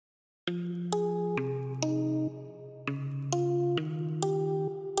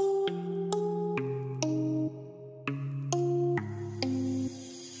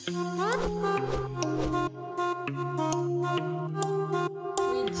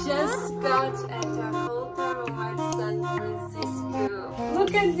got to enter Hotel Room San Francisco.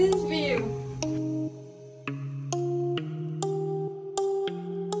 Look at this view.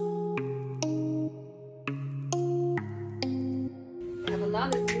 We have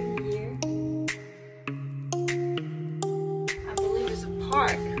another view here. I believe there's a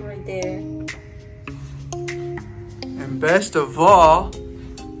park right there. And best of all,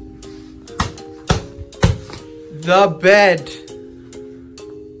 the bed.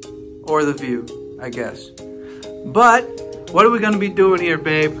 Or the view, I guess. But, what are we gonna be doing here,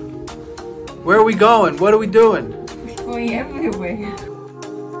 babe? Where are we going? What are we doing? We're going everywhere.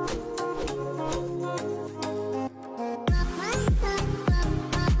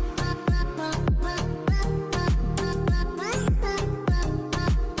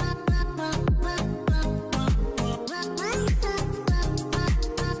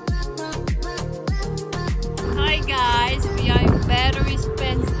 Hi guys, we are in Battery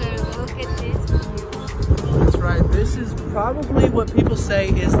Spencer. Look at this view. That's right. This is probably what people say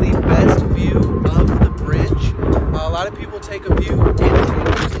is the best view of the bridge. A lot of people take a view in San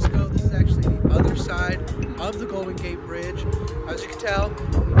Francisco. This is actually the other side of the Golden Gate Bridge. As you can tell,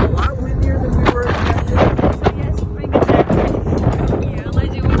 a lot windier than we were expecting. So yes, bring a jacket. Yeah,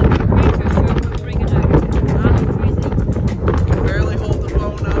 unless you want to bring your shirt, but bring a jacket. I'm freezing. You can barely hold the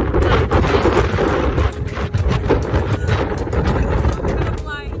phone up.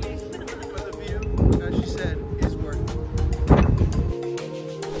 But the view, as she said, is worth it.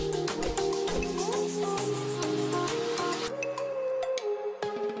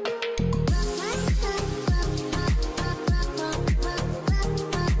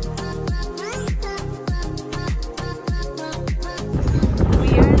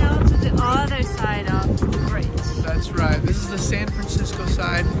 We are now to the other side of the bridge. That's right. This is the San Francisco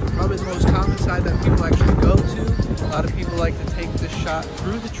side, probably the most common side that people actually go to. A lot of people like to take this shot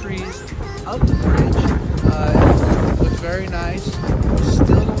through the trees of the bridge. It looks very nice.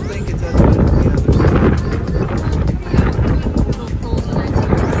 Still don't think it's as good as the other side.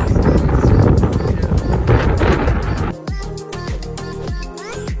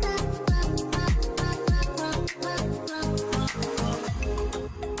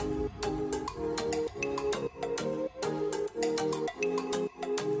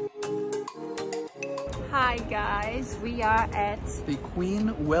 Hi guys, we are at, The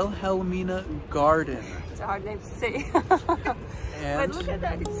Queen Wilhelmina Garden. it's hard name to say. And But look at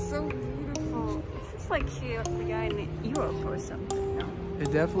that, it's so beautiful. It's like here we are in Europe or something, no?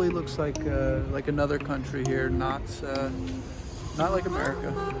 it definitely looks like another country here, not like America.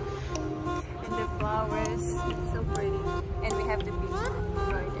 And the flowers, it's so pretty. And we have the beach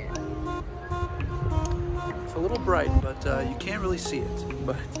right there. It's a little bright, but you can't really see it.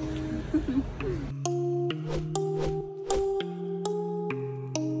 But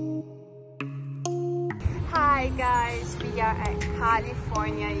Hi guys, we are at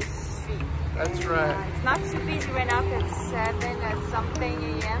California Street. that's right. It's not too busy right now because it's 7 at something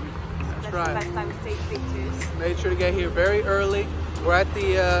a.m. That's right. the best time to take pictures. Made sure to get here very early. We're at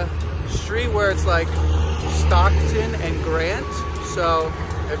the street where it's like Stockton and Grant. So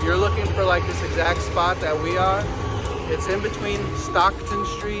if you're looking for like this exact spot that we are, it's in between Stockton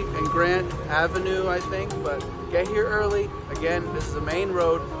Street and Grant Avenue, I think. But get here early. Again, this is the main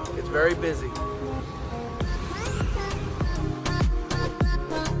road. It's very busy.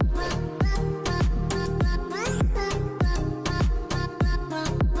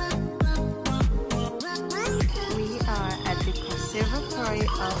 Conservatory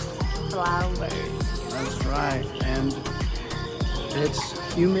of Flowers. That's right, and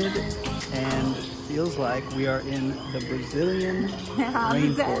it's humid and feels like we are in the Brazilian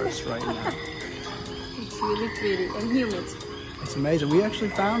rainforest right now. It's really pretty and humid. It's amazing. We actually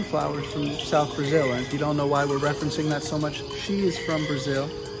found flowers from South Brazil, and if you don't know why we're referencing that so much, she is from Brazil.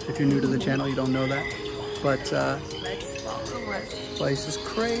 If you're new to the channel, you don't know that. But Let's follow us. place is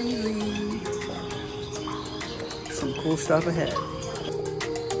crazy. Some cool stuff ahead.